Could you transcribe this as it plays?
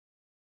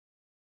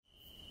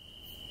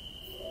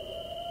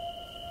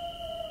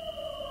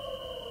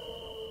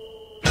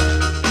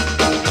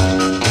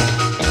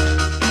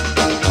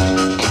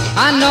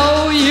I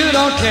know you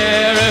don't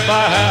care if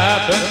I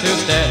happen to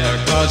stare,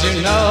 'cause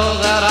you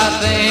know that I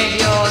think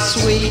you're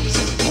sweet.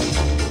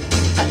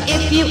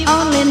 If you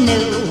only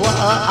knew what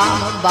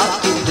I'm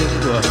about to do,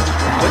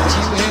 put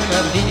you in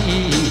a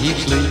deep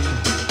sleep.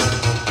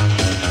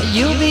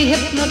 You'll be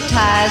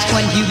hypnotized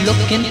when you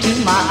look into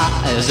my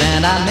eyes,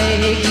 and I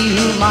make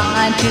you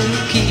mine to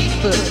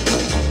keep.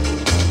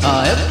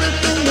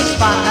 Everything is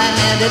fine,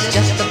 and it's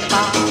just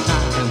about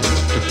time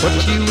to put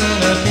you in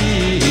a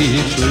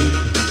deep sleep.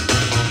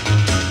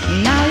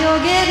 Now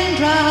you're getting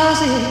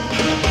drowsy,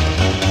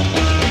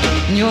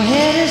 and your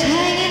head is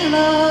hanging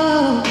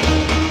low.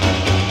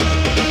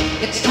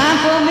 It's time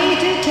for me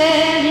to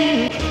tell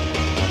you.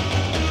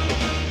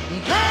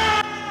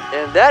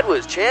 And that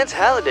was Chance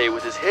Halliday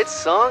with his hit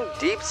song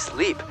Deep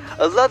Sleep,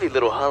 a lovely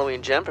little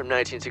Halloween gem from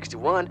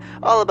 1961,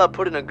 all about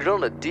putting a girl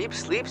in a deep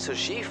sleep so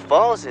she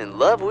falls in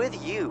love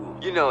with you.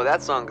 You know,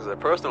 that song is a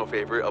personal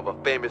favorite of a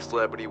famous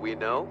celebrity we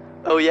know.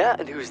 Oh yeah?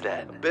 And who's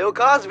that? Bill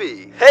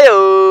Cosby.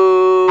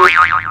 Hey-o!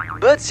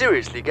 But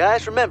seriously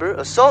guys, remember,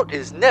 assault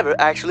is never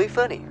actually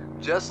funny.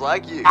 Just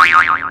like you.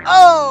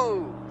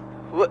 Oh!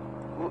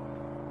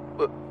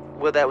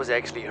 Well, that was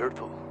actually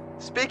hurtful.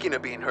 Speaking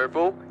of being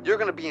hurtful, you're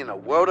gonna be in a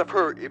world of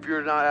hurt if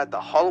you're not at the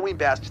Halloween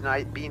Bash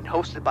tonight, being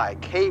hosted by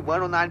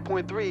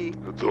K109.3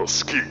 The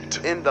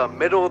Skeet in the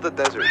middle of the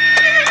desert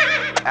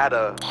at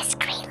a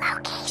discreet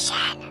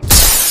location.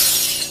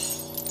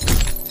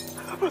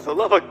 For the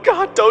love of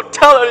God, don't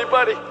tell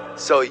anybody!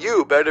 So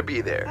you better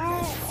be there.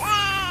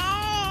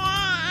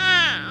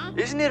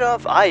 Isn't it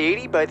off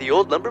I-80 by the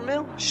old lumber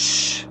mill?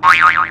 Shh.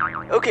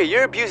 Okay,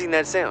 you're abusing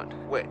that sound.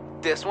 Wait,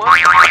 this one?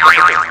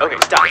 Okay,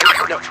 stop.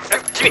 No,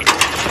 give me it.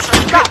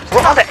 Stop!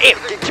 We're on the air.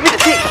 Give me the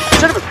thing.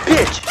 Son of a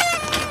bitch.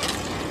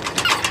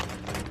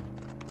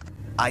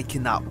 I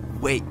cannot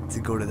wait to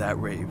go to that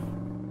rave.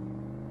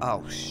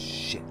 Oh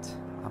shit,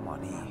 I'm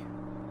on E.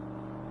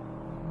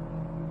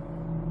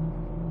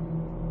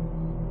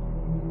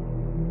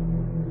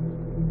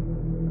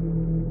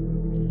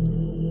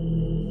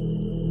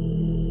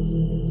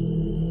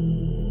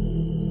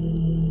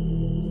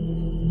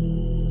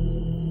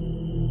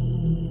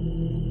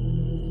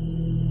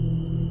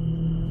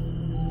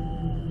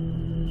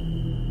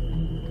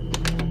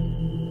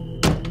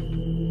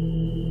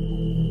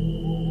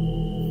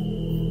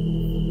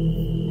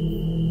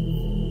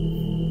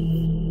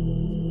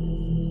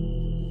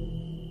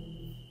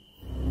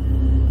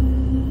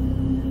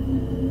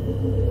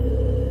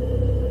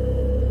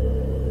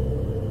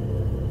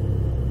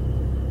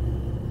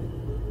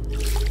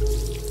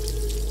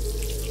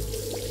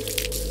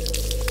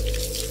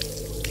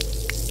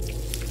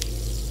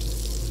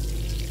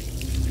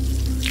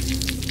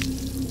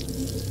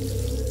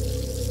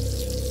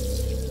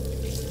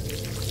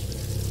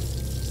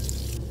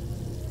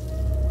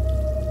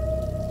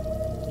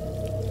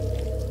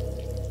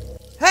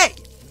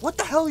 What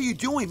the hell are you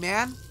doing,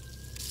 man?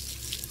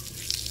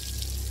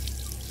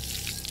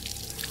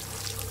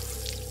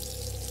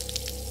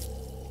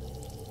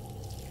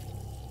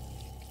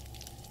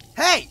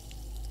 Hey!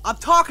 I'm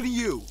talking to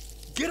you!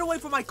 Get away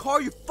from my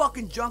car, you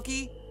fucking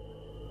junkie!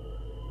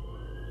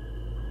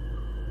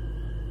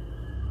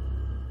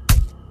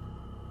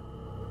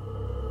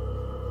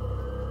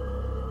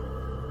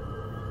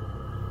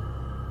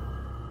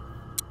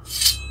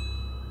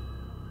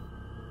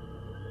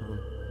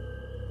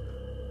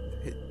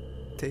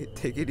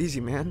 Take it easy,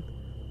 man.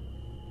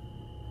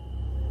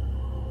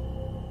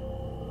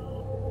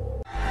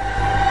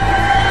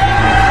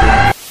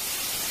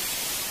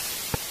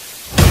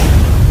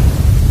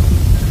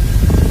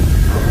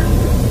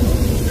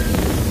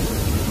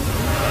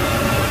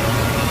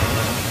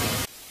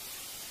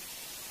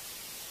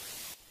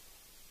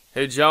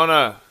 Hey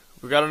Jonah,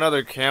 we got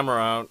another camera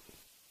out.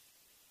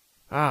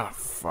 Ah,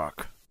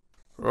 fuck.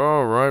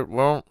 Alright,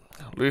 well,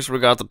 at least we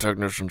got the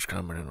technicians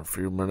coming in a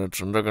few minutes,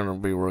 and they're gonna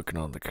be working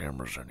on the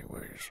cameras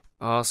anyways.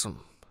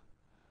 Awesome.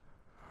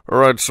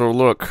 Alright, so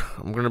look,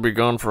 I'm gonna be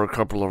gone for a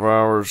couple of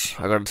hours.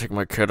 I gotta take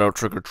my kid out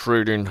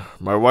trick-or-treating.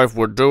 My wife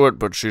would do it,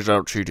 but she's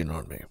out cheating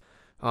on me.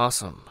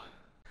 Awesome.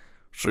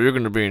 So you're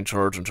gonna be in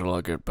charge until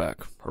I get back.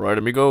 Alright,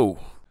 amigo?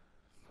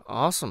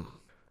 Awesome.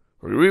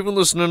 Are you even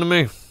listening to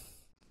me?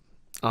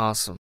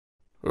 Awesome.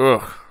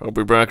 Ugh, I'll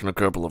be back in a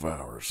couple of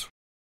hours.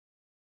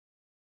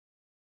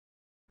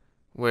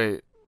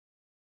 Wait.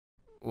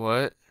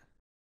 What?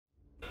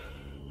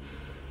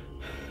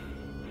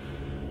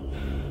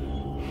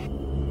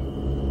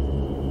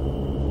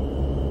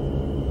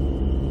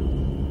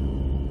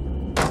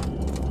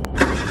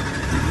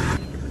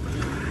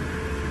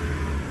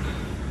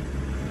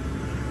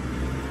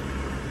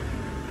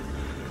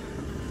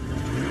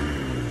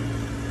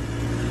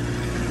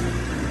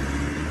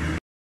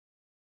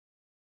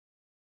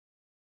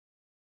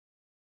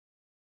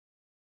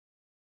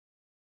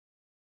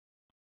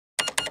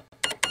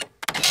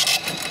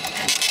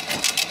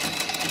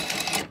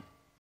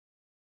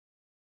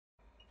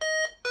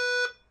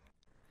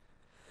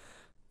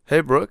 Hey,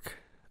 Brooke.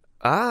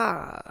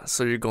 Ah,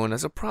 so you're going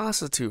as a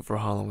prostitute for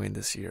Halloween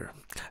this year.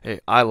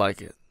 Hey, I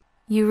like it.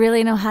 You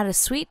really know how to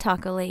sweet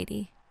talk a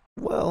lady.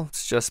 Well,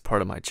 it's just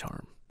part of my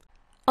charm.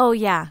 Oh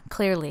yeah,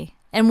 clearly.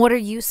 And what are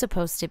you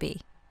supposed to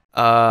be?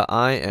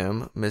 I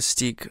am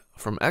Mystique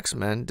from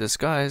X-Men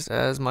disguised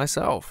as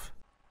myself.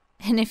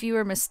 And if you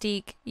were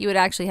Mystique, you would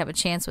actually have a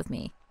chance with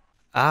me.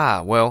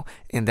 Ah, well,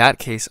 in that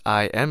case,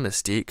 I am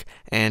Mystique,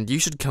 and you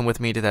should come with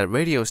me to that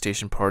radio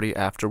station party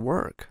after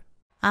work.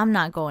 I'm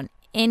not going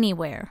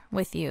anywhere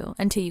with you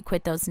until you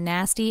quit those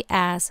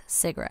nasty-ass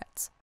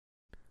cigarettes.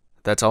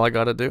 That's all I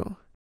gotta do?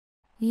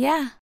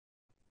 Yeah.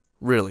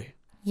 Really?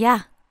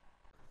 Yeah.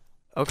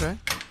 Okay.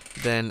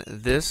 Then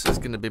this is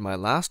gonna be my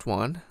last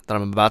one that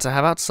I'm about to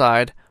have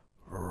outside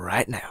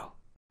right now.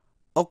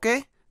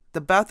 Okay, the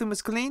bathroom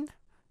is clean.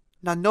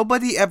 Now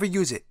nobody ever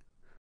use it.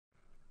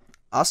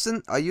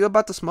 Austin, are you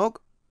about to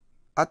smoke?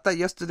 I thought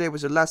yesterday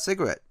was your last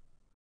cigarette.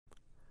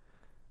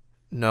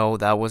 No,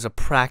 that was a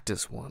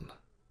practice one.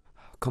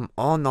 Come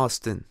on,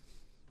 Austin.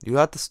 You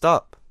have to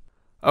stop.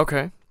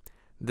 Okay,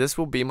 this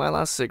will be my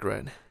last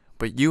cigarette,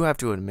 but you have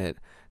to admit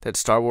that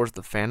Star Wars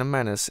The Phantom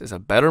Menace is a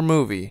better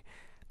movie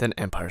than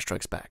Empire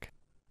Strikes Back.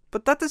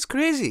 But that is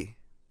crazy.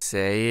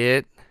 Say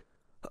it.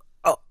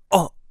 Oh,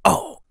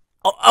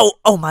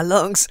 my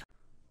lungs.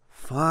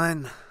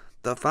 Fine.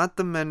 The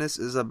Phantom Menace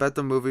is a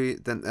better movie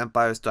than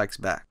Empire Strikes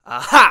Back.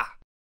 Aha!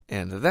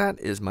 And that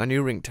is my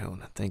new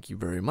ringtone. Thank you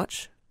very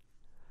much.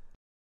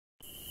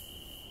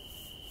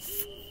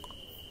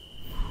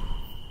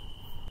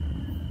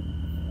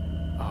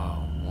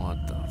 Oh,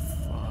 what the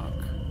fuck?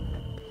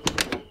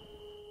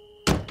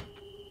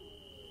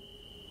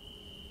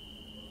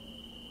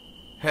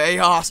 Hey,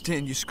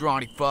 Austin, you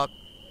scrawny fuck.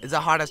 Is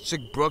that hot-ass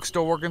chick Brooke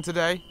still working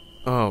today?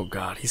 Oh,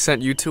 God, he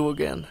sent you two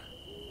again?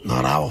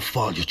 Not our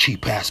fault your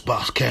cheap-ass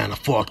boss can't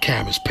afford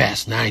cameras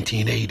past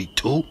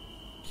 1982.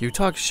 You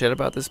talk shit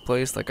about this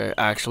place like I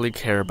actually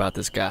care about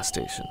this gas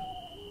station.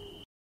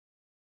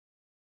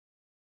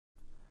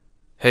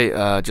 Hey,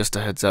 just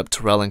a heads up,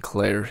 Tyrell and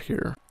Clay are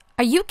here.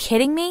 Are you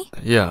kidding me?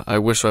 Yeah, I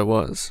wish I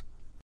was.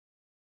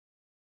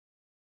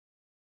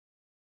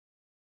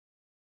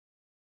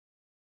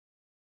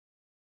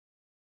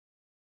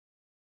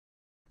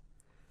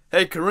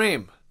 Hey,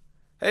 Kareem.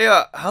 Hey,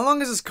 how long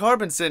has this car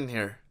been sitting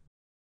here?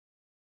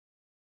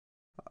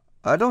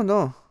 I don't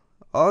know.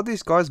 All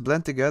these cars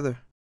blend together.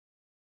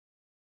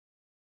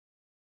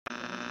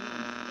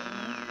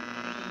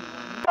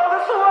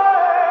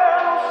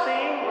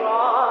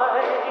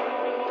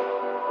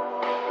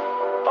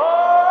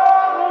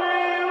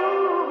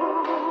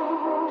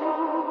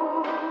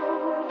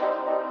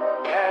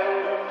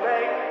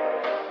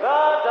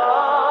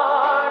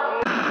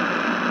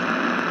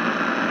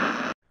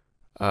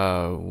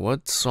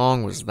 What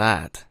song was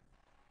that?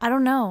 I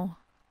don't know.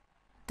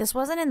 This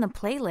wasn't in the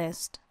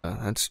playlist.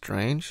 That's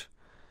strange.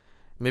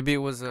 Maybe it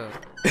was a...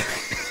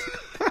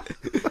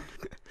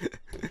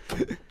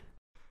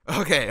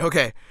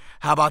 Okay.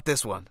 How about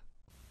this one?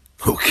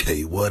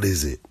 Okay, what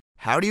is it?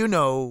 How do you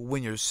know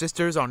when your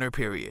sister's on her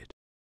period?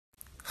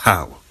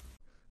 How?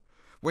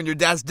 When your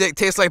dad's dick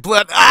tastes like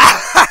blood.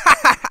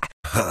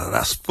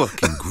 That's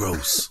fucking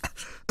gross.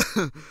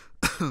 Do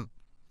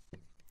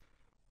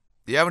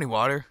you have any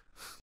water?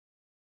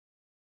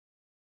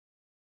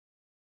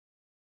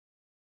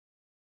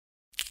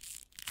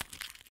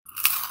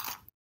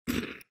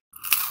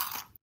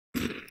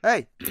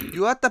 Hey,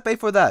 you have to pay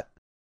for that.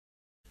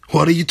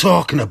 What are you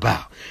talking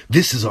about?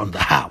 This is on the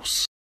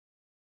house.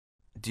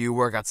 Do you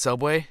work at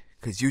Subway?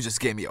 'Cause you just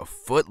gave me a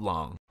foot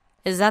long.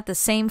 Is that the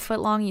same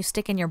footlong you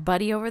stick in your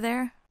buddy over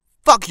there?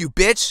 Fuck you,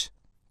 bitch!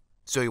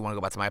 So you want to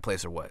go back to my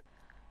place or what?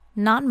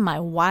 Not in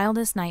my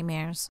wildest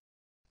nightmares.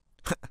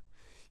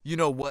 You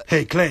know what?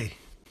 Hey, Clay.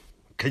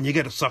 Can you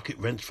get a socket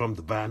wrench from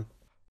the van?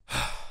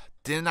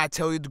 Didn't I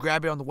tell you to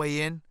grab it on the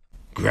way in?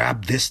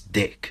 Grab this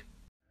dick.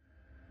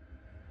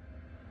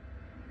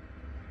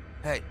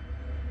 Hey,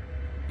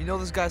 you know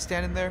this guy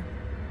standing there?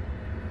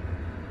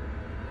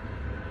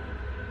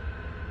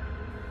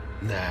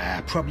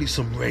 Nah, probably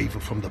some raver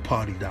from the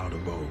party down the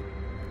road.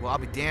 Well, I'll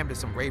be damned if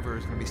some raver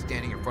is gonna be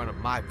standing in front of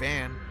my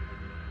van.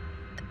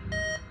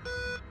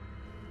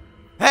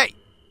 Hey!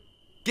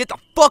 Get the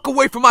fuck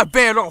away from my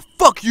van or I'll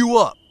fuck you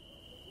up!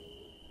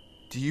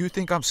 Do you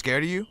think I'm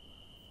scared of you?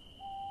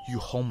 You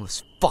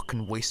homeless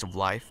fucking waste of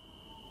life.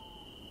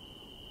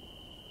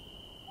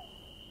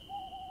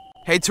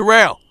 Hey,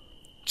 Tyrell!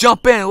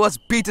 Jump in and let's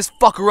beat this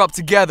fucker up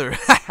together!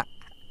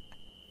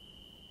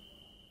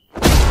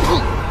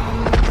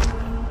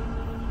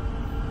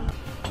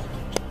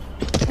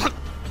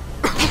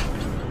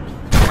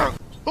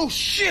 Oh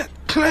shit!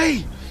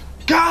 Clay!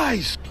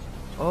 Guys!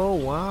 Oh,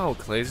 wow,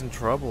 Clay's in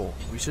trouble.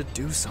 We should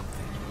do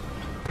something.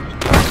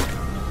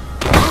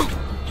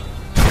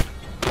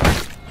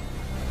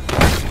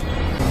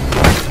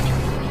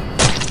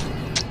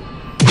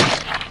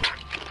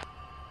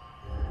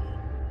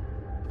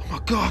 Oh my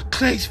god,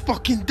 Clay's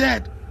fucking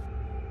dead!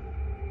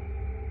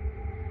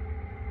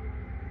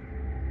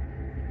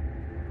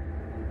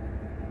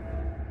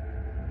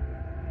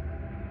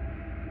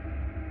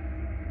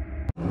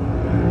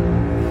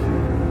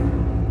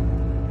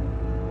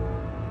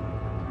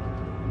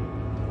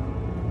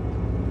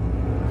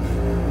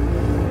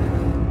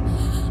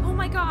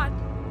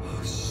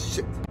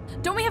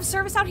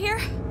 service out here?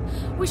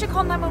 We should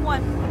call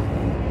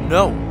 911.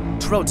 No.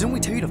 Tyrell, didn't we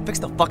tell you to fix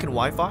the fucking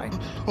Wi-Fi?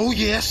 Oh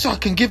yeah, so I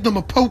can give them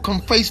a poke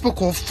on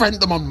Facebook or friend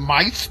them on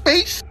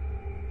MySpace?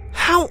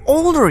 How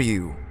old are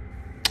you?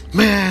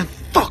 Man,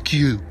 fuck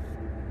you.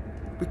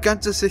 We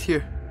can't just sit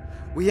here.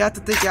 We have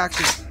to take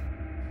action.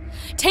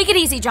 Take it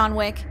easy, John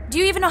Wick. Do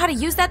you even know how to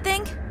use that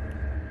thing?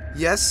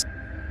 Yes.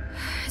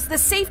 Is the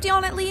safety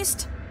on at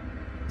least?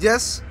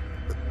 Yes.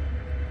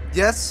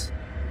 Yes.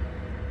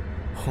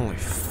 Holy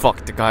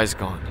fuck, the guy's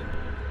gone.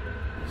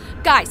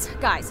 Guys,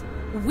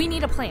 we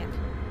need a plan.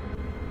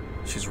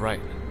 She's right.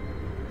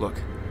 Look,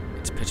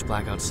 it's pitch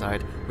black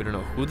outside. We don't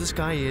know who this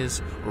guy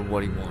is or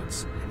what he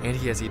wants. And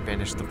he has the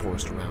advantage of the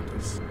forest around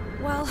us.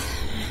 Well,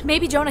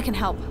 maybe Jonah can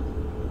help.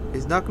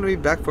 He's not going to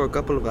be back for a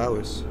couple of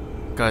hours.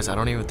 Guys, I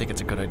don't even think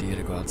it's a good idea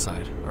to go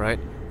outside, alright?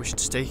 We should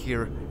stay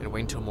here and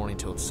wait until morning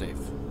till it's safe.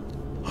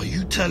 Are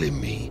you telling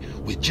me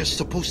we're just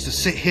supposed to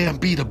sit here and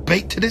be the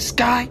bait to this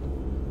guy?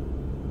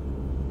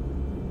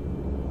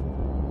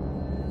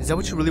 Is that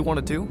what you really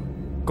want to do?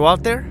 Go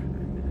out there?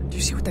 Do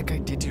you see what that guy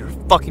did to your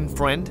fucking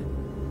friend?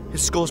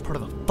 His skull's part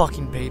of the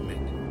fucking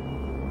pavement.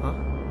 Huh?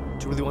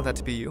 Do you really want that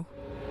to be you?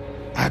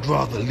 I'd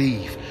rather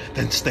leave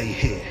than stay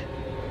here.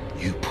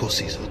 You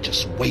pussies are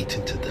just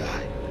waiting to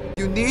die.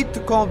 You need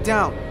to calm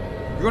down.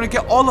 You're going to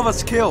get all of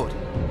us killed.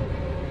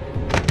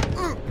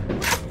 What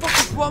the fuck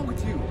is wrong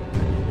with you?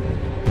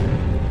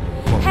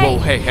 Whoa,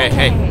 hey.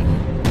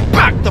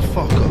 Back the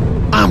fuck up.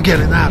 I'm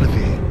getting out of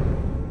here.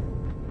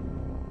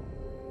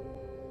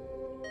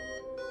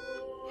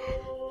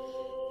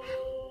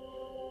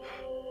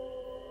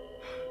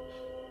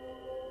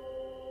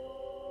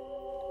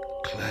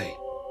 Clay,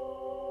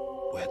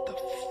 where the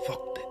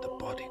fuck did the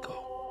body go?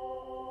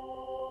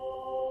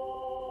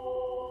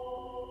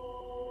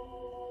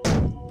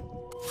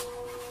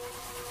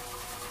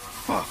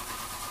 Fuck!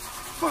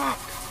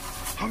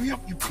 Hurry up,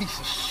 you piece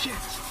of shit!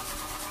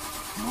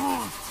 Come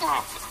on,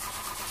 fuck!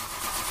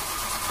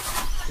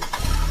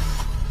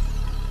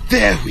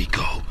 There we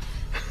go!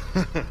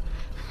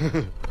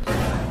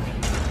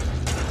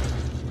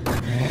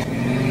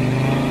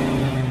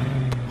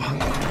 What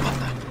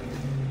the?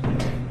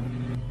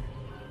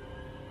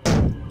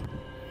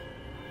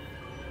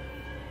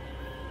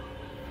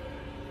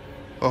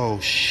 Oh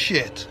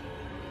shit!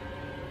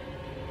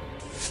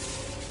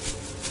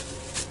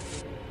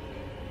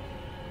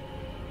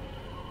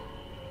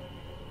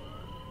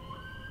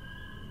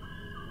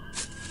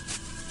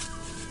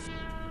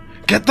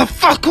 Get the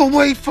fuck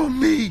away from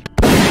me!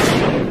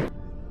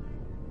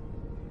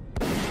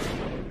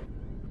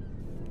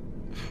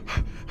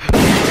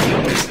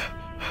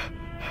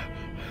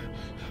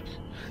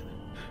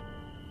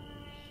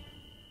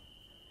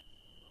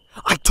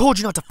 I told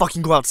you not to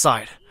fucking go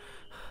outside.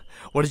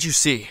 What did you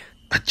see?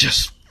 I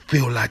just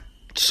feel like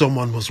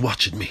someone was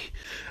watching me.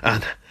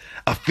 And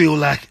I feel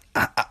like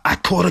I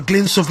caught a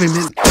glimpse of him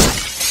in...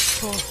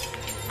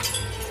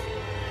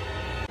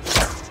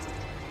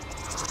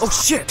 Oh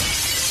shit!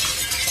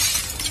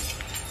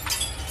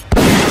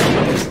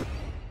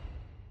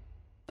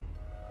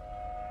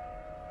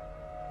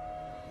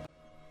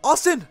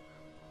 Austin!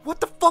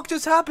 What the fuck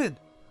just happened?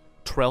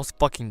 Tyrell's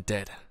fucking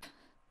dead.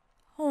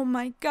 Oh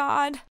my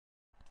god.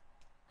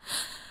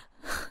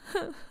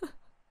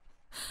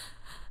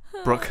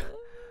 Brooke,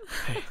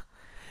 hey,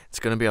 it's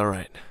gonna be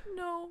alright.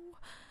 No.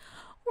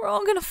 We're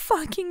all gonna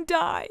fucking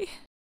die.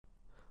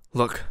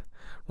 Look,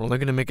 we're only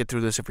gonna make it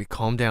through this if we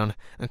calm down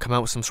and come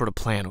out with some sort of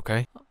plan,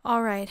 okay?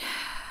 Alright.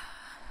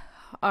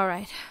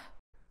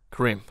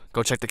 Kareem,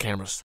 go check the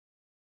cameras.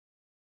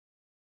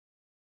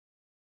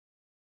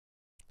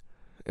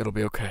 It'll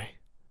be okay.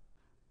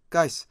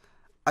 Guys,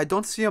 I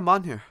don't see him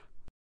on here.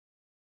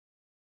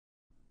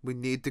 We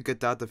need to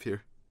get out of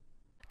here.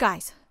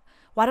 Guys,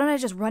 why don't I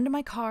just run to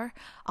my car,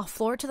 I'll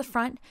floor it to the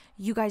front,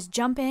 you guys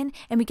jump in,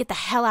 and we get the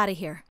hell out of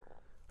here.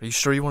 Are you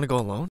sure you want to go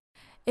alone?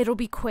 It'll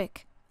be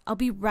quick. I'll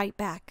be right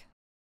back.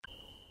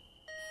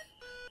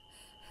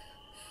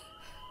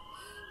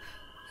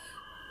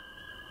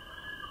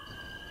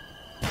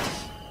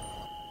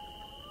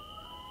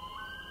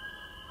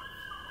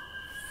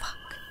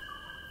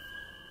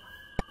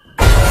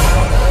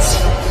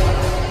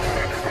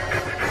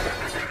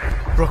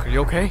 Brooke, are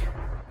you okay?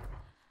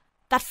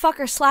 That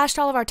fucker slashed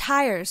all of our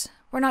tires.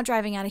 We're not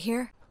driving out of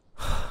here.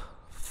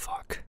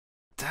 Fuck.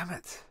 Damn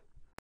it.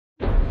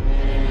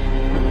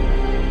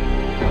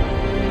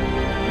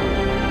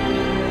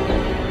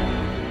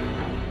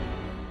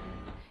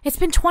 It's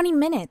been 20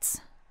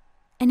 minutes.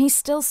 And he's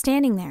still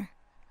standing there.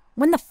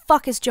 When the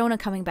fuck is Jonah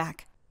coming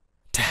back?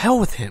 To hell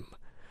with him.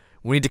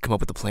 We need to come up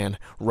with a plan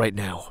right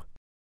now.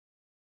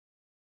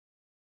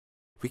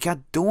 We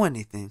can't do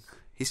anything.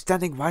 He's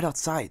standing right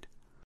outside.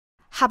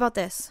 How about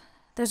this?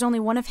 There's only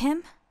one of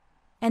him,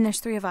 and there's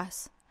 3 of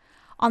us.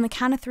 On the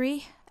count of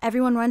 3,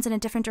 everyone runs in a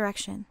different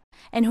direction.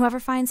 And whoever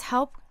finds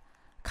help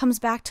comes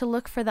back to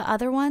look for the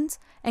other ones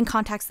and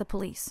contacts the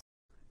police.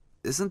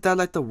 Isn't that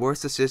like the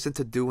worst decision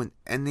to do in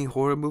any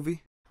horror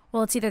movie?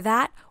 Well, it's either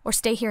that or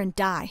stay here and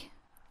die.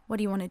 What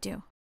do you want to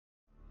do?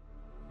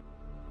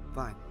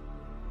 Fine.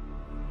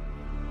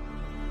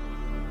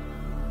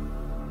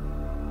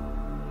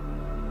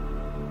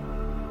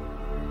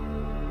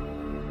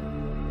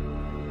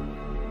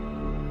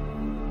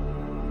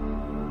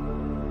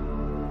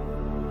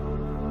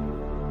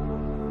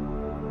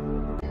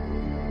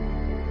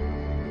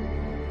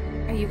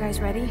 you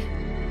guys ready?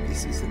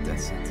 This is a death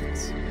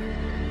sentence.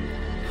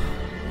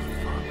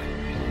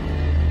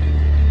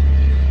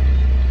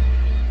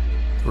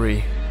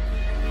 3,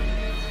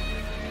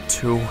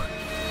 2.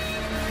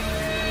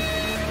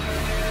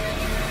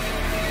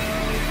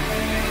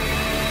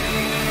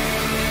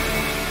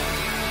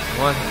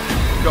 One.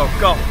 Go,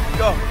 go,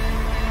 go!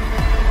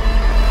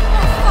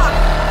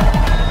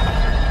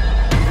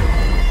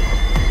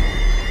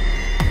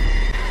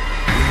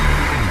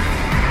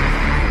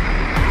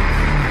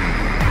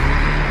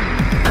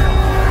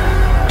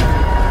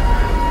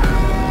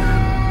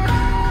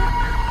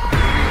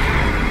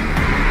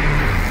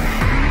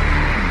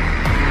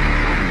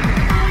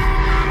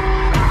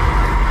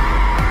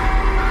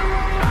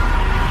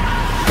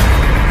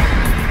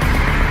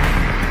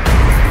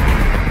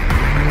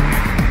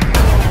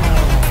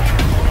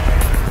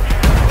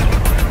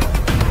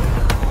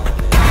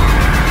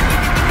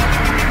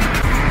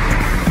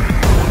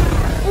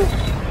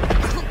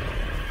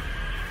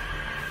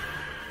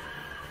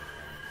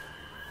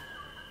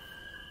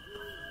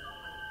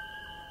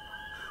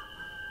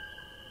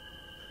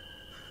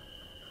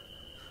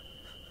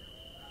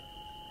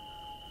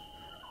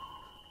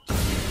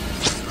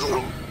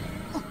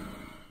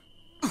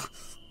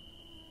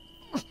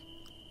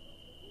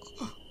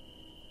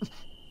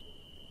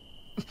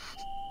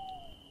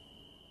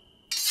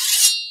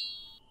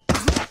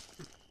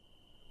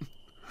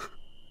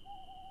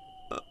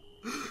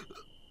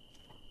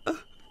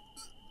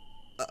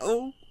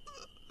 Oh,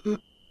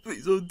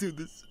 please don't do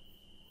this.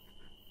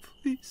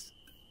 Please.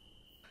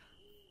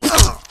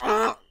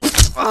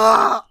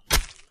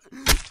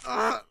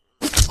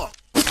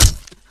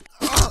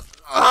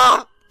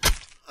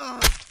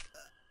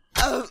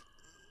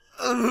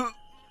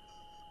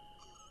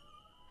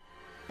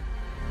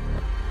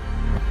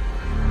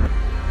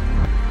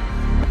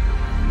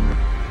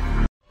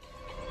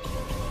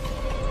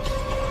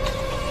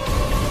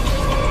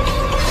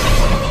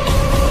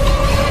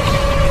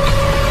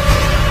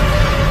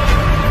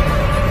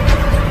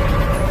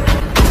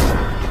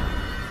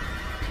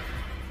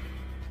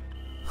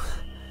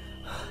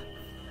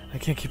 I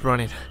can't keep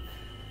running.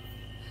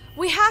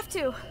 We have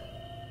to.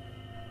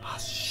 Oh,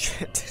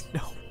 shit.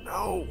 No,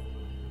 no.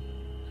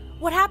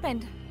 What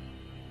happened?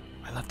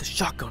 I left the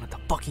shotgun at the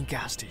fucking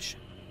gas station.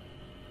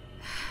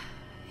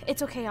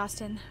 It's okay,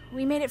 Austin.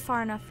 We made it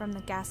far enough from the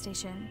gas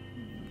station.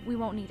 We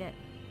won't need it.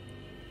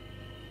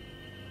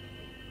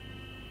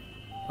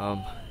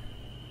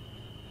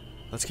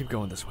 Let's keep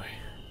going this way.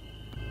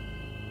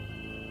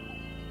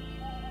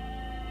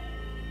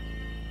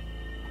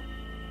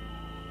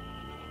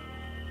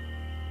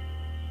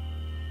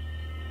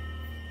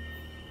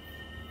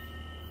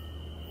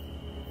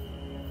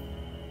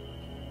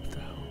 What the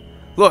hell?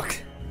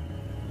 Look!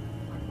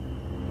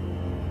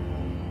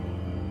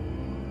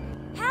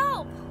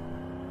 Help!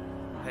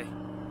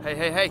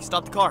 Hey,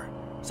 stop the car!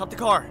 Stop the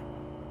car!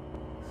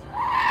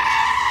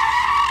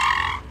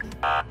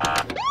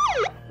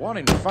 What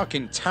in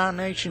fucking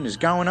tarnation is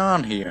going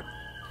on here?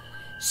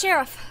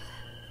 Sheriff,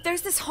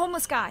 there's this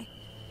homeless guy.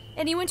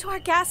 And he went to our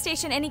gas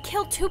station and he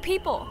killed 2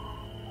 people.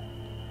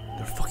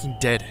 They're fucking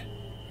dead.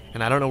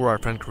 And I don't know where our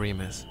friend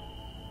Kareem is.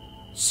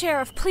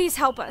 Sheriff, please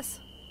help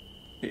us.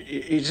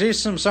 Is this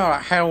some sort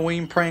of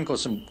Halloween prank or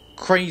some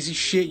crazy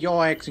shit?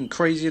 You're acting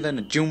crazier than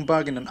a June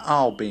bug and an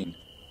owl bean.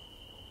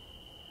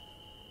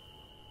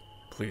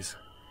 Please,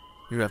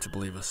 you have to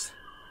believe us.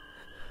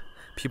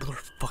 People are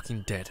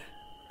fucking dead.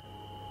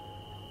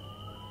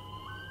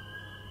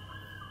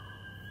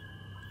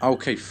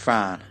 Okay,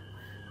 fine.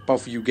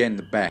 Both of you get in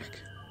the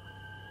back.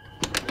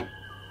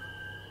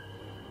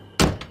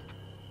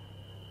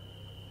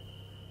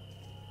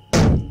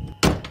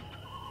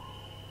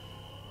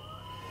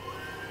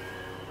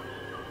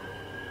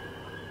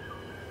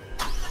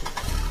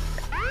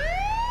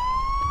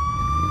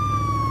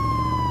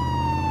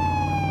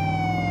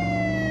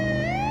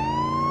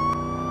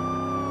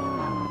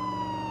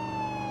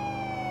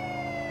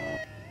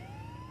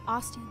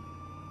 Austin,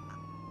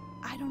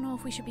 I don't know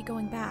if we should be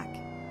going back.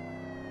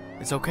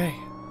 It's okay.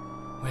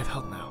 We have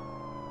help now.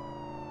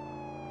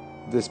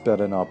 This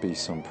better not be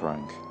some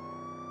prank.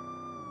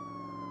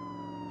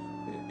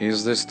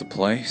 Is this the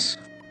place?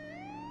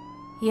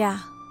 Yeah.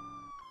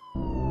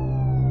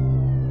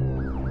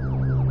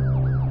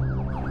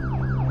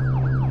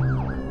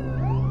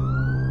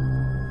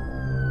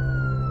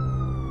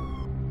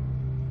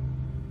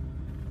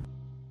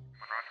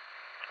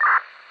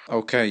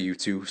 Okay, you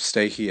two,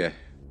 stay here.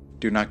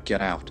 Do not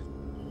get out.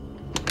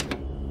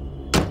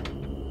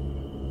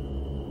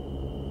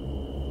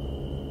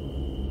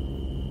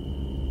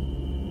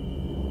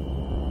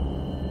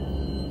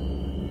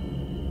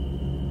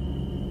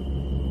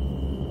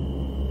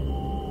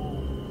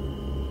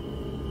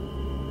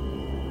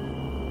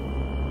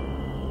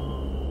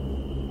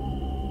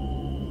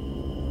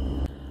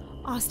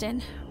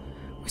 Austin,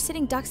 we're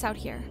sitting ducks out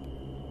here.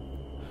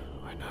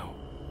 I know.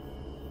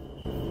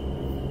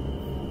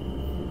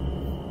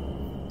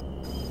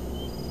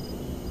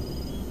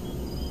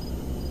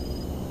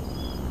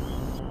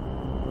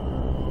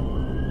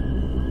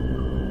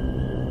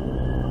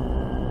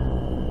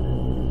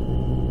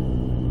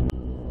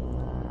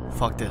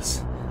 Fuck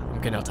this. I'm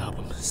getting out to help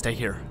him. Stay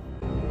here.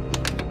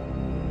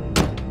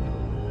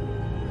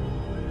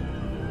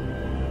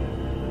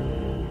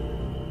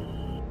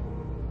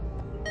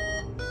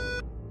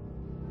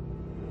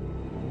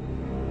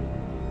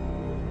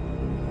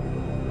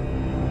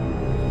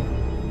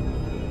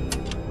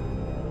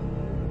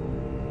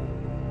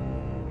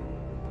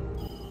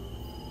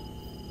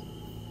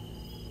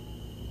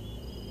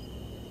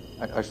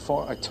 I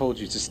thought I told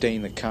you to stay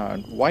in the car.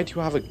 Why do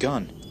you have a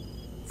gun?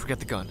 Forget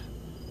the gun.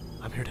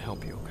 I'm here to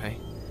help you, okay?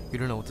 You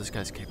don't know what this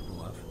guy's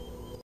capable of.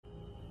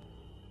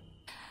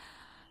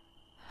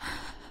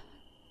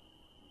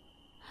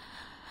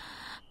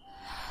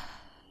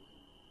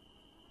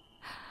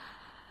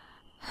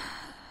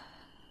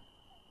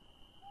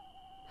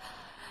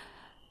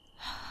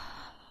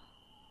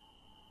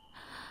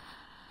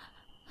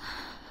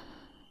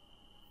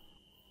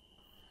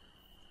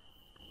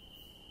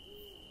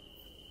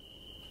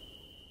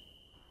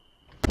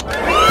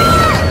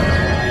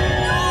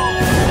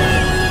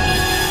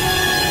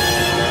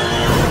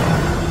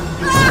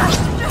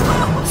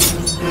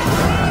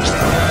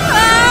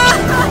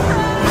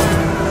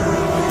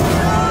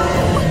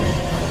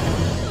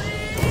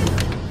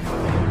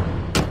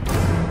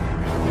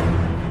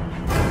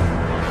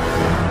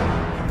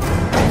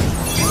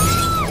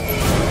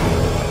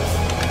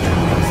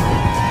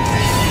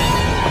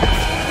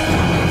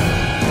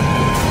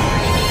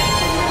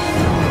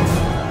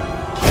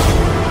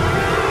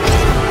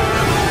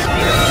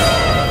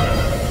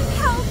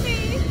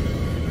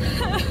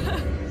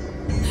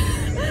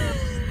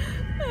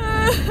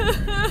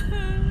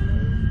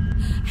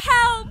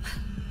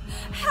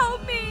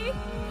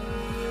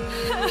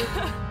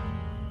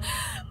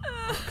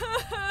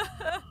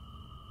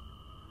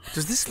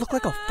 Does this look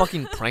like a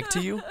fucking prank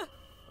to you?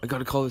 I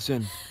gotta call this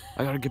in.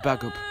 I gotta get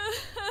back up.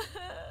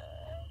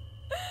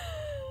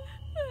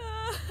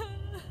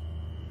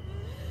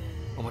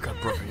 Oh my god,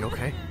 Brooke, are you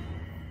okay?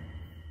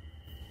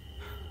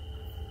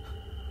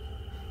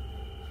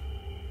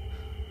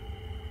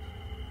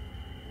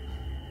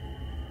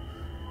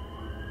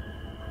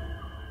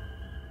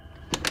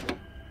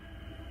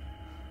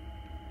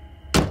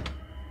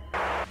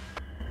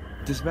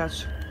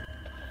 Dispatch,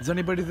 is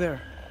anybody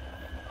there?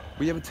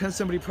 We have a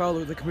 1070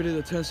 Prowler that committed a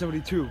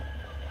 1072.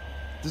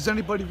 Does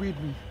anybody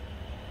read me?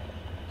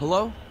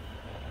 Hello?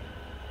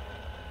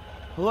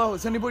 Hello,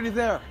 is anybody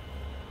there?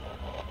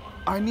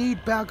 I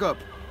need backup.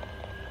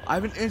 I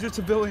have an injured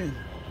civilian.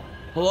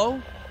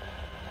 Hello?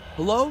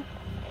 Hello?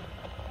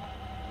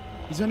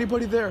 Is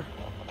anybody there?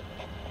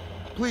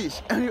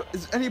 Please,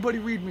 does anybody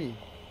read me?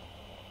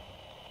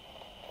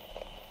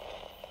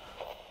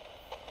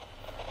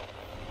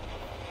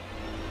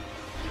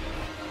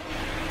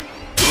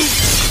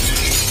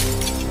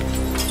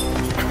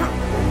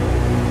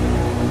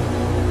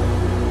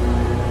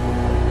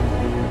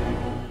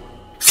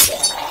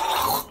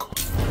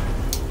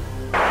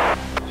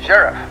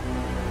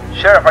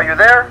 Sheriff, are you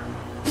there?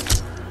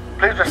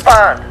 Please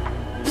respond.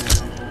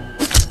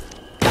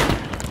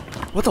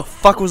 What the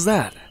fuck was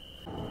that?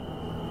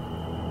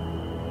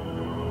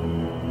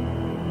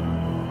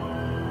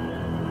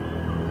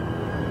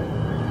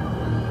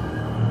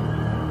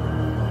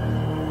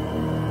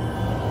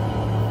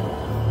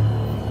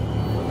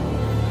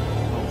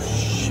 Oh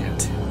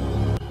shit.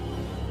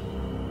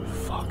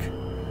 Fuck.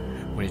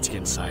 We need to get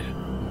inside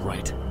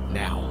right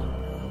now.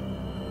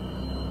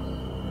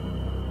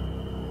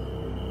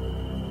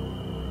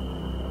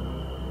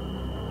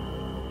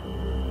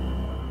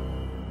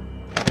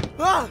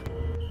 Ah!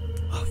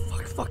 Oh,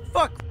 fuck!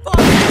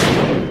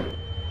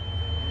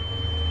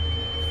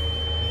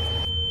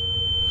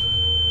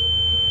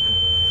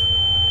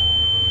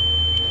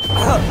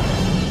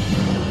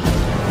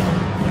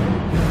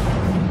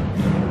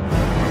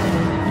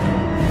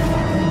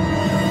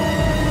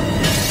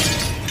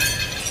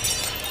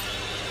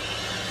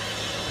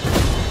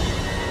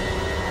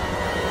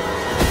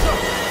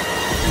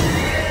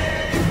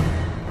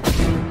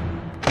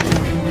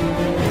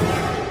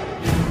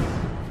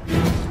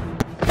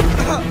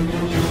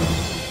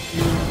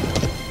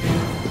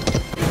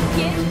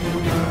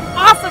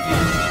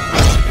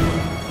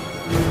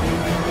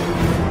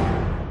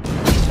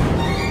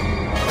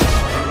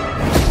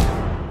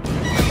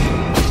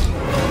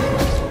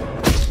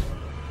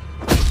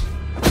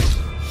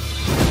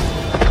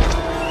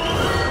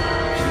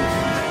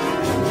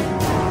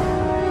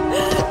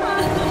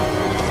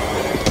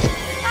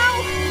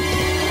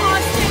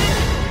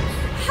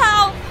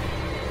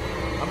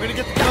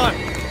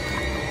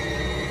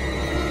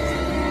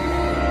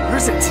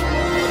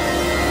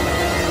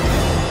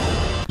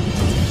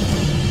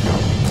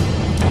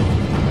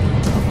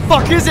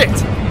 Fuck is it?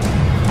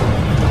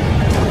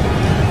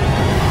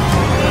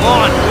 Come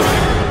on.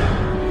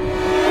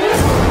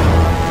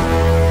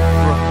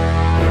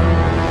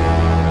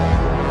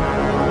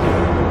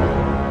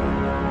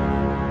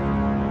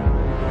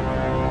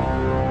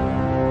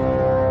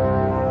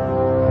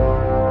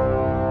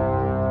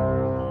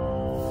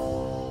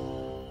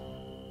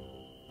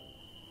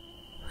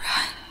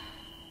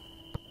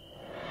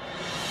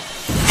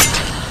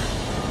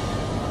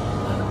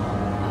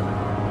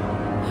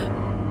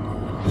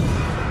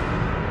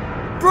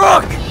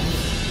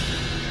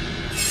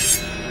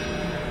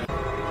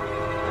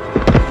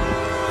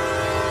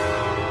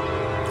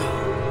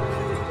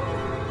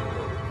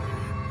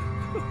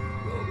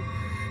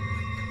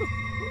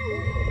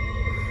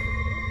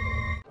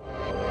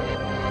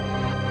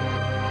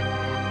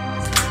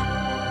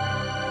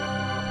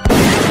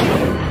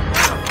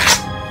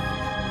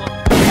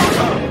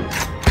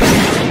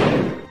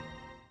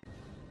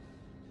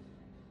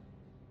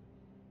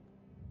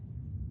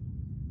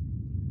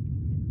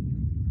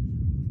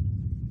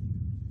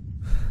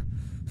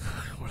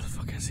 Where the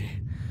fuck is he?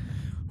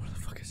 Where the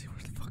fuck is he? Where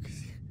the fuck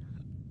is he?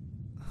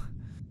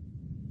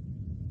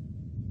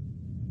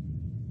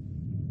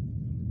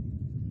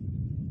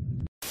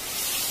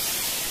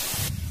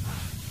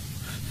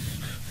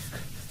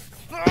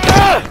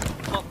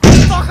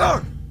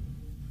 Motherfucker!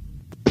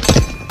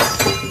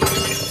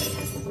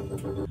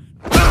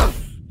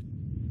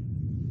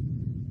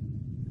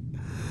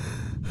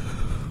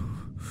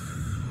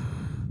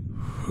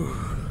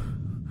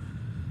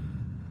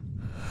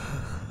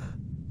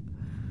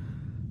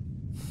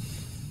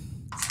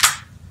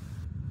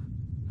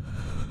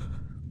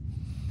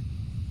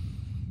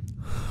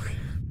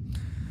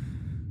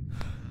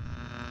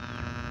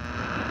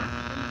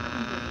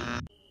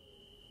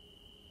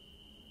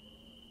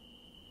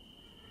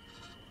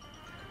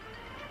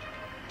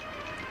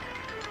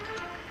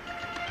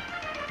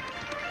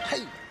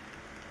 Hey!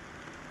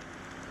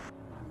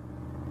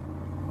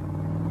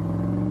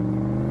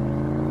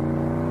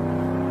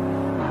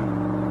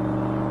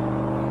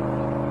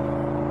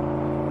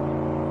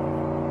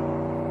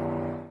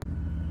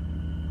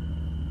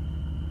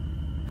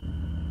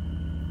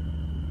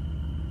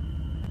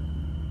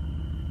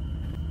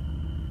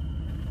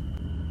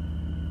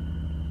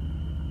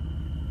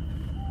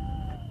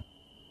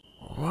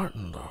 What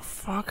in the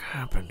fuck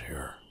happened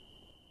here?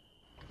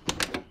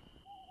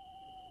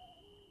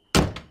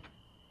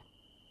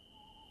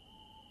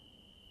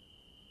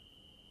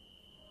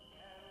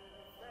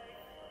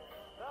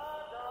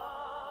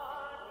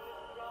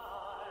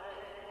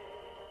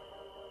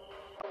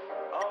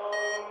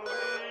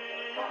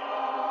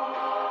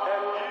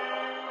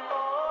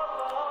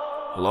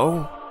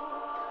 Hello?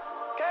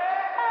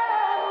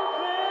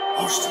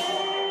 Austin.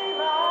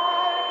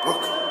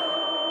 Brooke.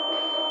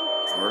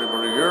 Is there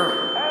anybody here?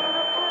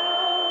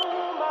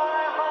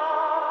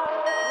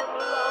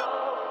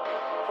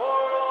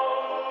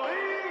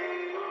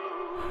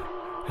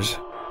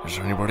 Is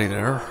there anybody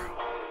there?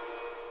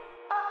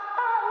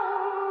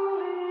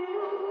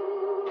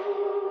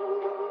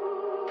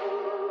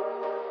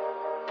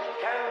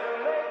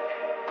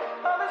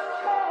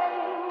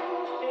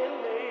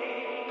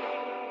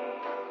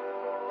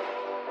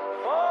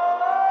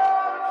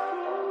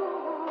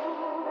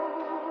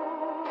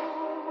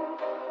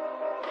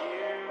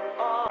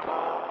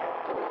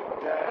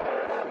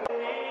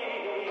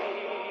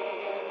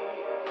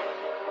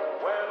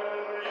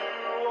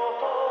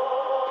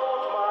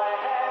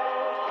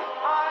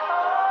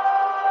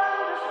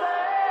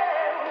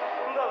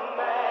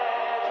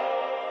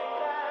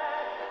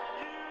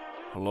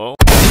 Hello?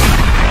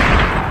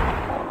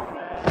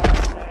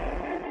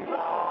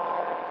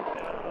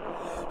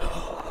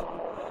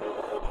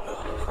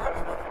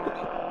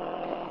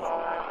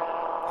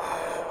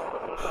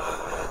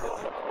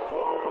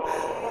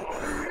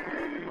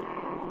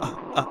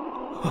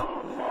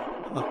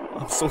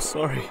 I'm so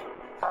sorry.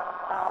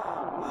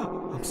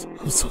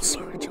 I'm so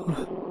sorry,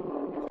 Jonah.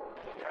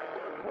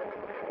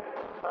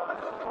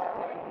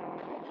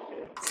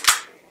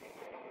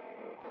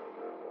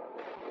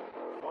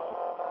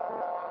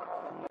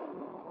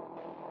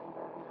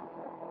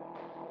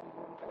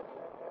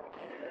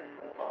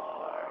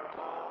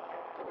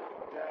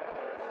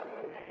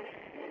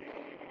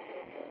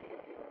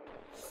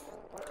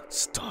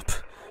 Stop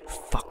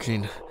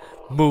fucking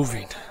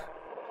moving.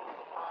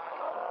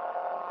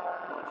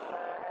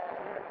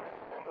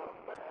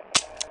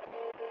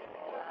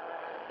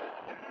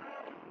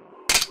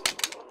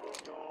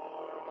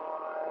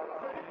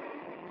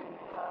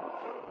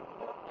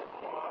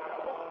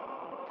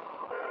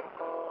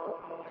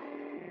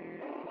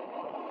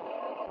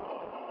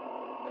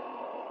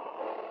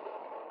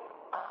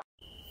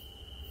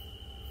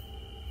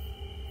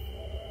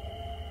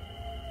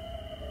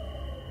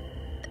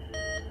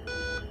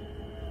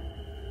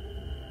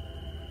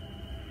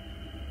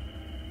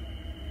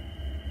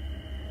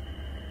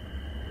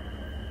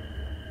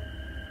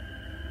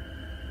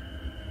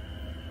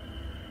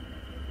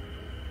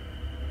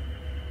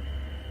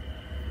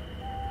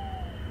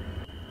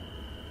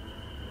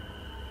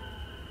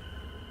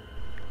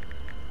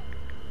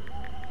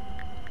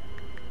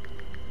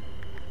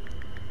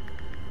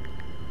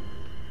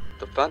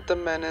 The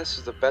Phantom Menace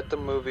is a better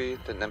movie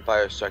than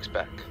Empire Strikes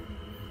Back.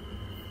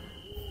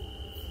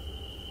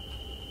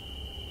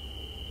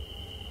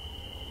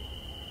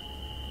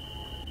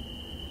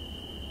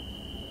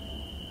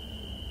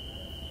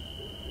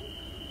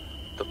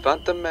 The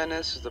Phantom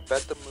Menace is a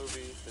better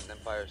movie than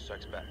Empire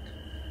Strikes Back.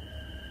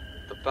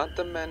 The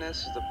Phantom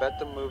Menace is a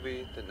better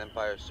movie than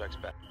Empire Strikes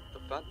Back.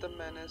 The Phantom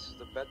Menace is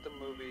a better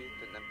movie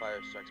than Empire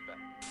Strikes Back.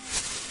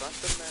 The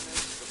Phantom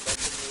Menace is a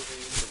better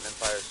movie than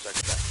Empire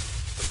Strikes Back.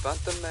 The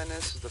Phantom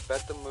Menace is a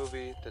better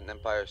movie than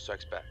Empire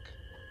Strikes Back.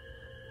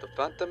 The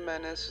Phantom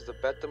Menace is a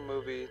better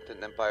movie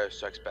than Empire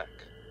Strikes Back.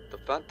 The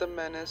Phantom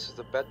Menace is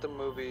a better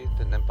movie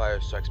than Empire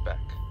Strikes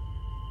Back.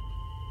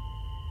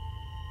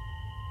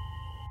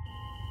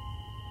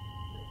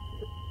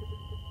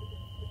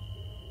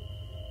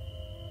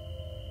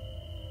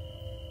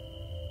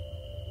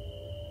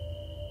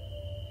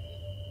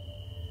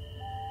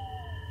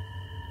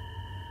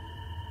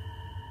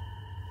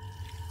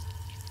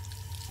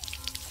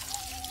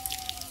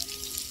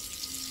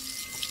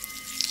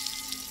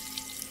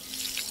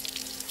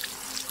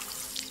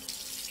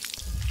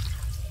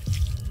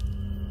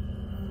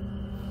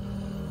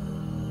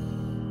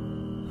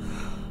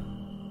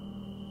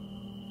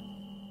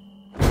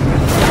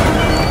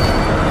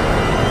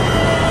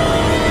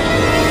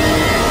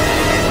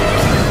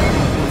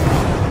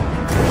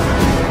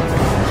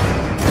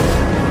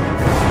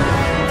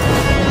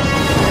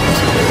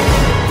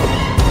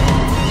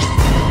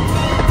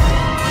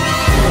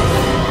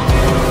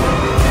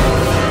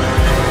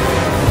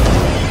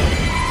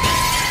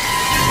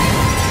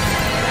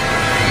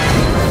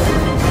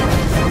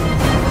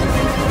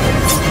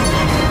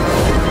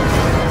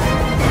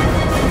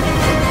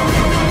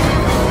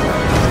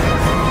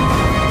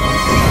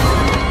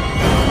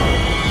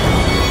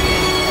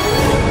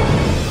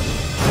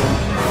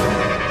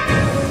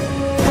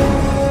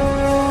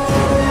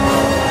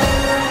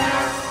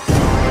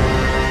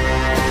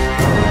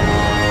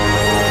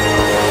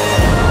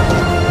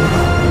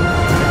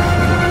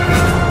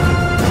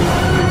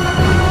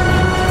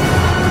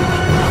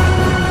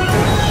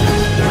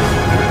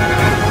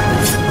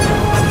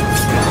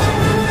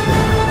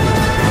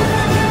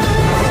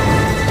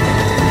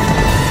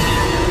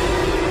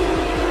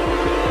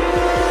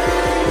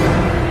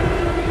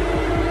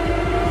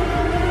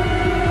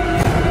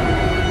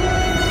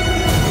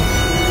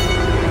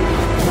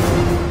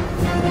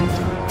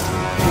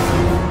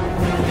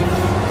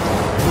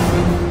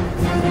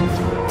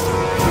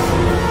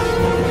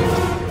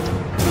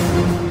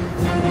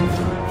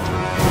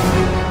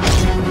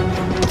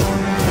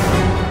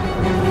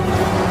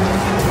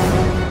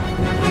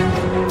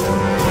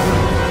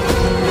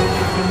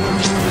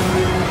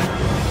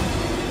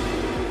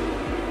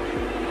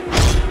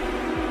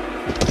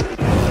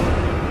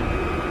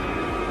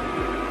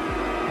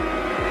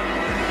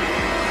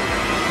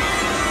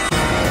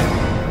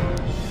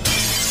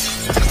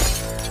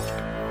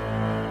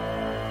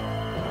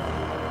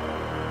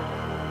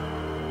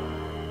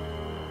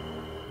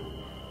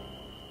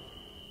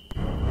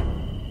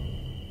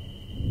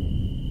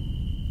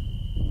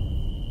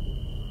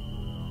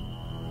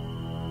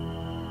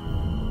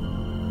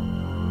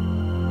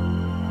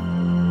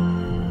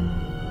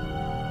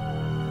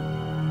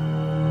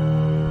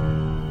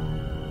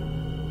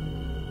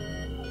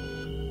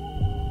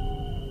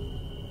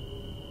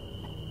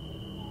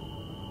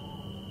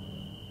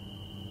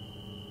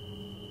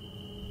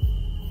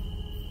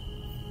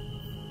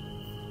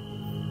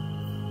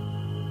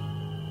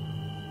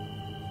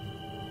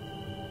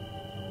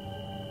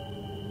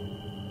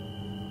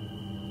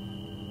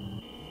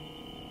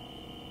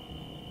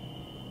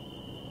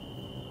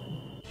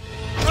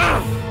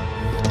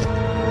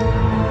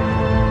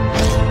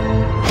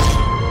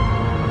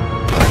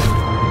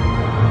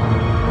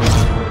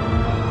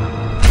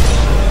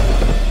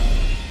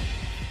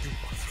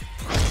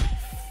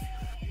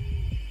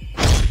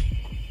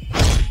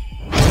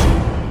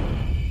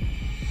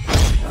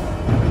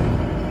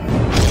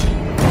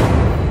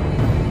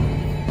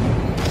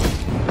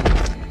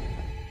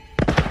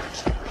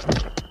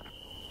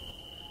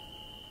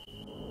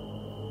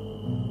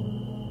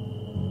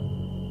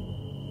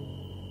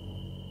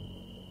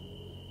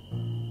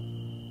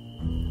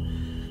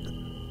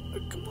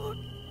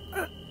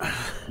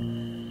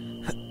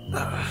 You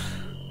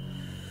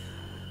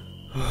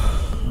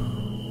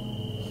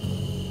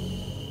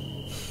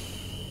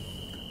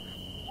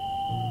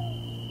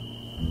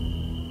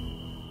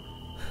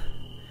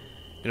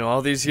know,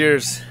 all these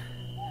years,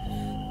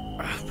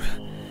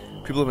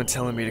 people have been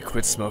telling me to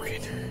quit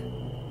smoking.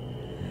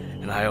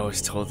 And I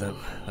always told them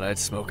that I'd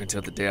smoke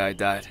until the day I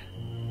died.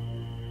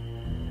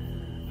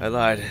 I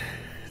lied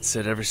and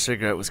said every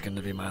cigarette was going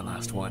to be my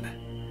last one.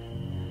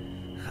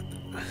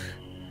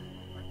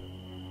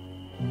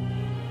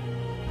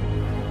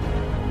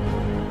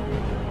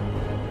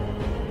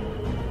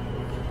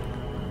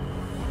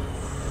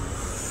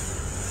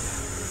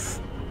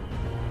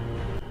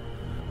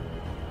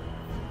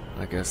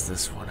 I guess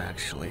this one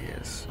actually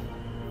is.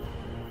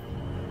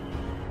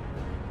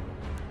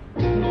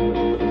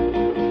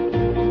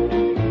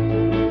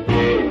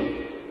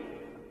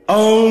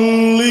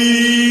 Only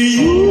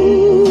you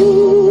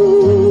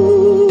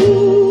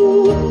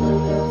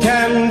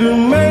can do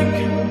make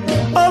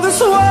all this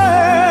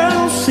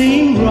world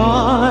seem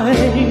right.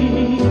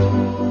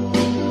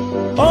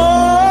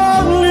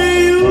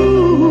 Only you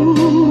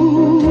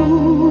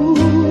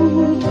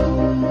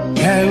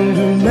can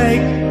do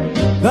make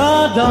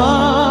the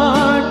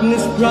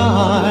darkness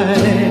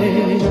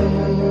bright.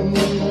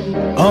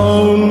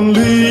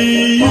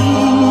 Only you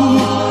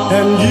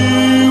and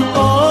you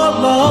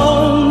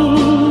alone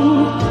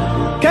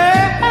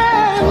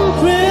can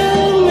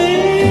thrill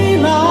me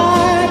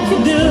like you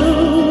do,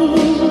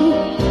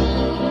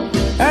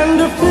 and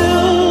to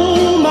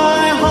fill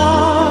my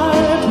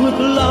heart with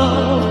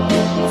love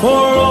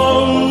for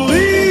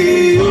only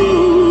you.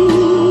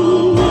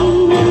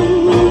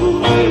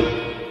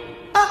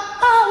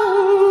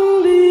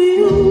 Only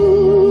you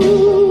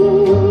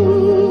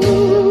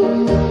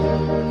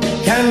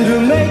can to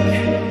make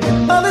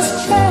all this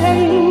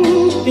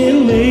change in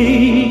me.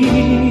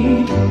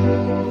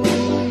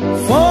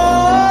 For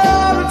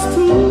it's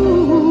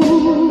true,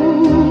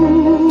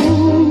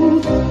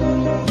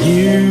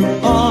 you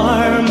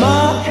are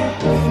my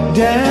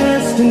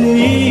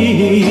destiny.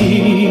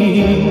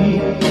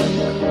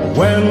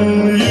 When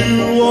you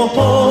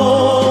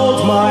hold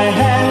my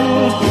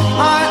hand,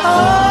 I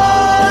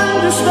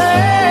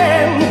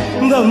understand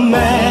the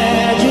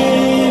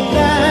magic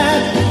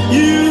that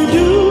you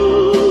do.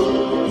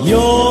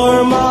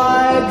 You're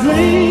my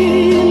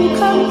dream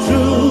come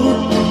true,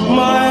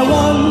 my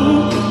one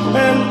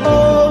and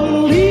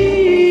only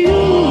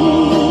you.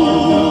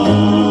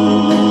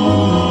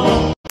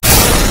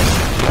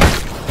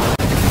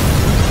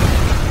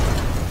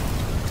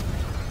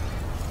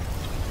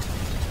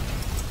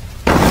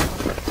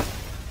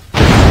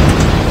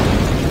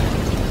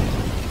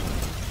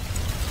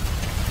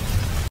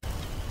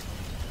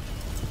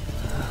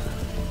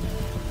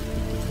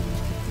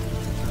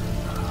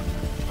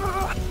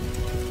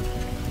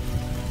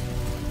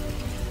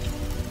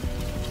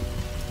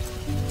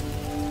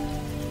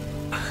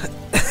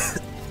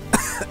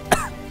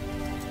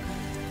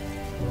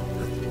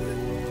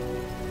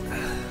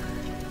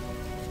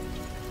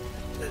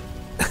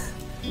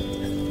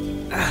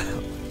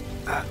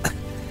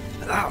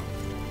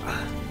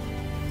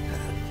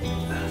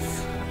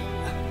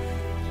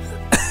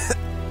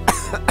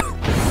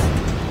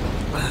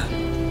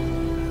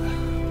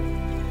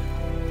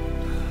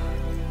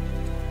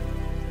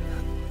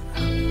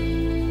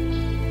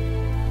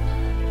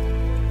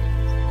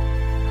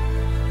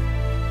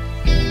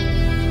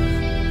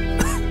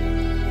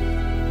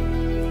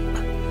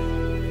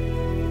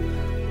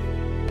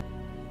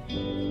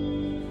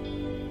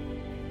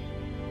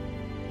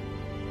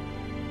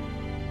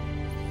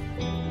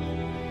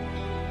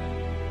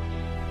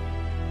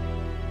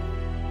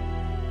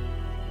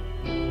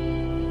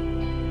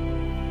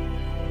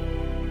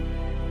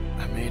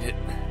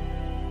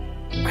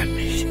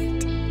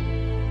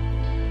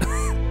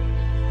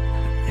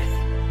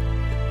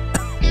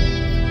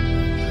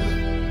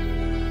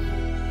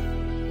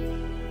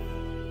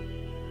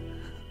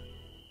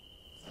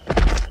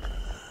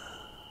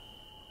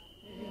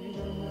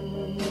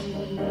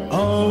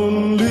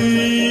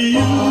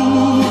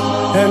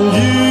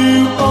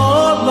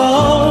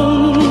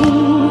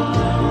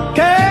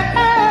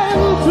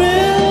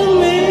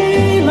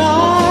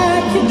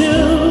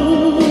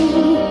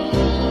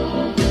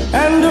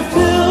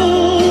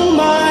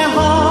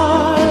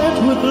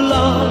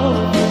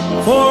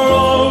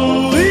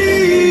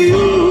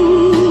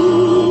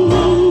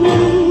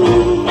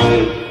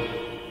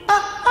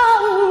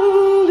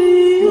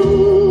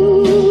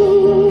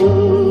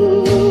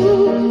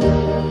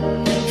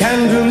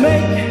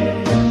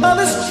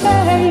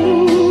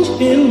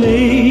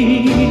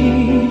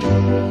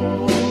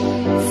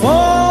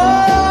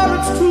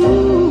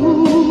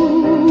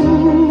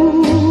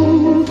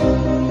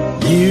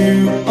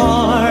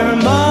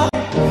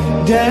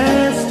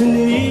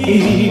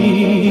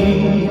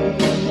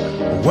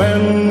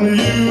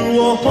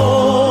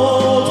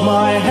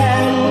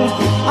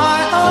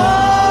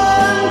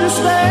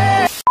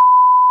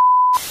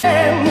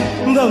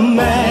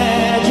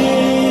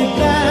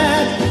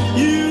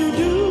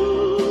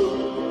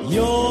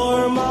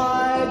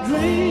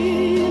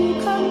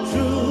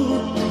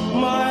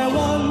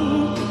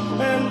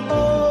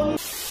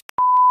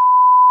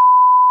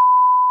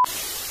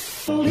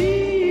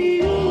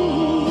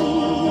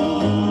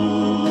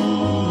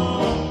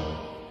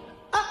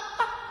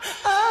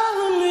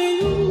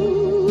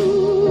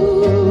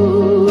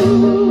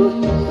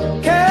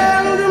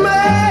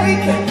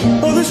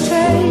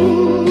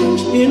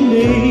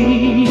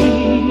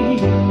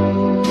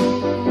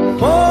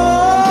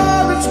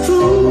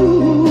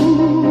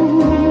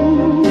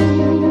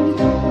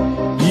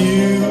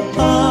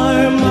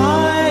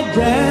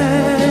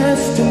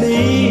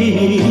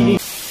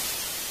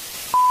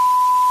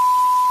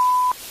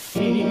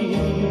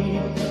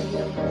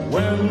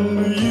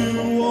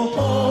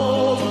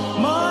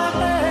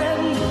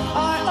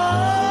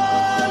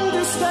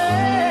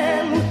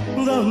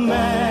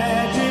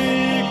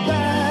 magic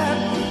that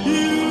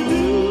you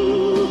do.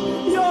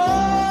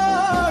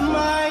 You're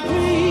my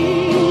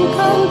dream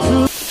come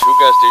true. Two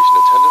gas station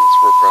attendants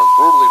were found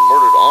brutally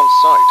murdered on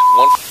site.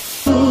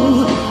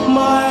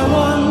 My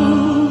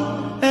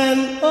one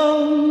and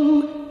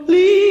only.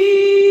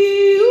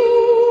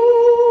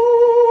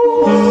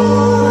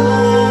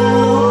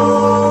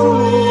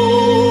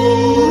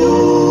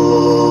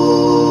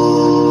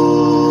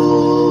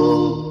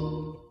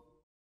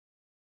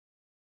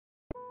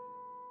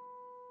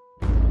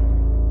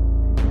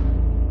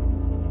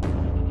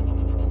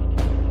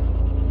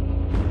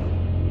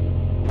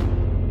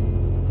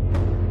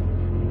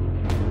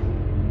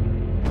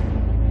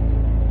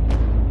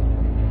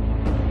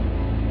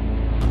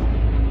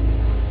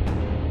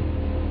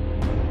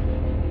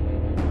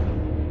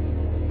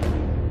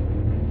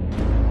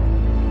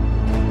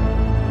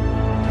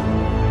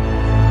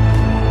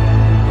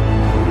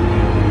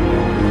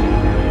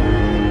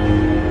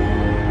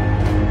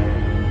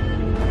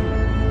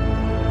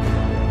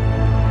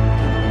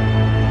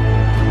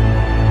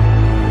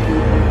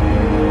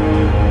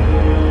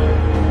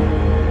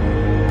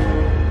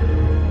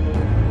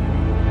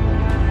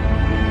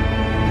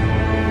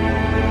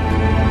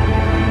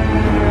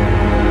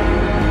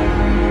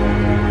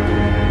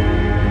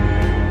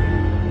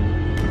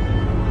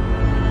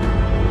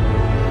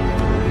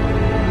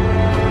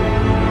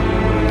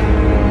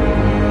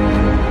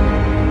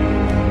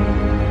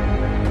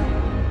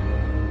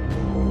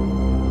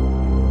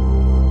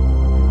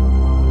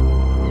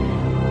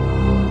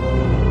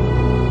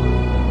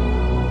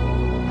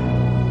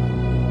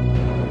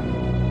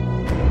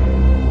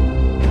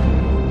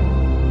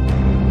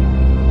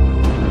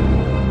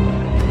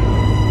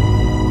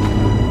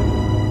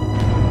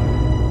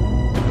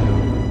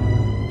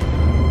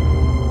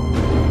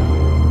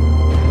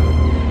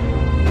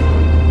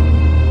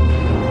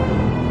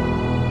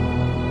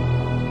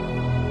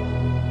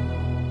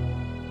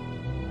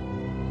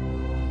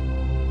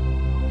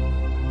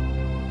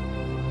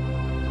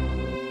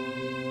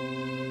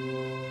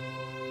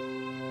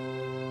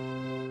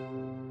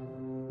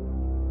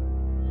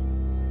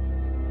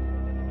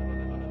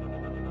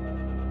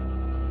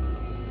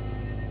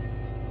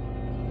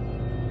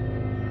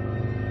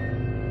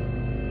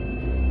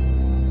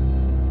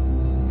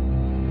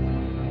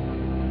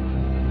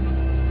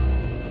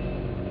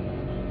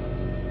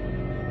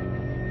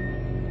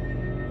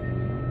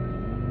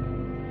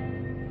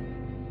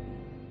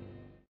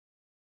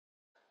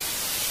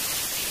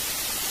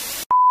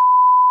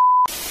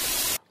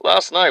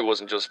 Last night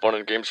wasn't just fun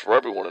and games for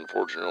everyone,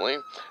 unfortunately.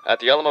 At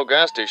the Alamo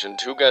gas station,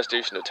 two gas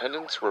station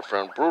attendants were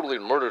found brutally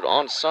murdered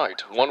on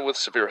site, one with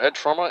severe head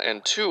trauma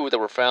and two that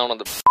were found on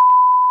the...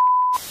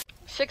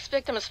 6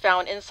 victims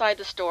found inside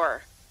the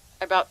store,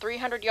 about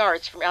 300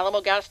 yards from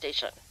Alamo gas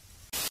station.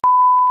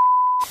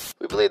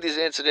 We believe these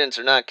incidents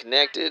are not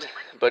connected,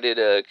 but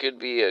it could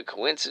be a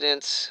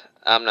coincidence.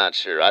 I'm not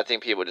sure. I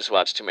think people just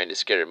watch too many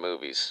scary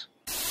movies.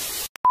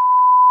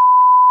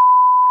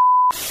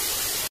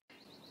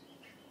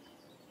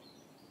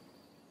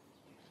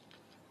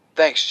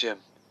 Thanks, Jim.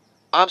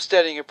 I'm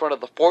standing in front of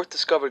the 4th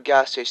discovered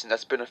gas station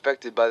that's been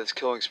affected by this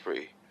killing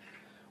spree.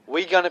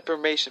 We got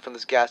information from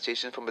this gas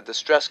station from a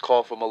distress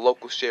call from a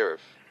local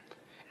sheriff,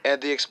 and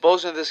the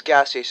explosion of this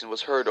gas station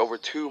was heard over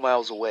 2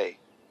 miles away.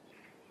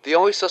 The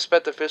only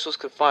suspect officials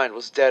could find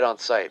was dead on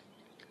site.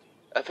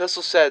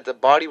 Officials said the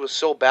body was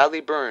so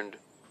badly burned,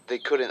 they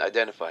couldn't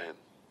identify him.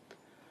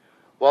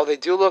 While they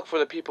do look for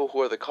the people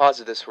who are the cause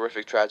of this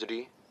horrific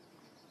tragedy,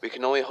 we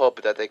can only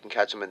hope that they can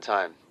catch them in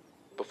time,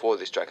 before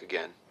they strike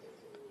again.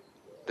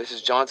 This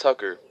is John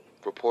Tucker,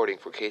 reporting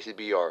for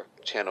KCBR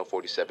Channel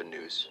 47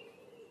 News.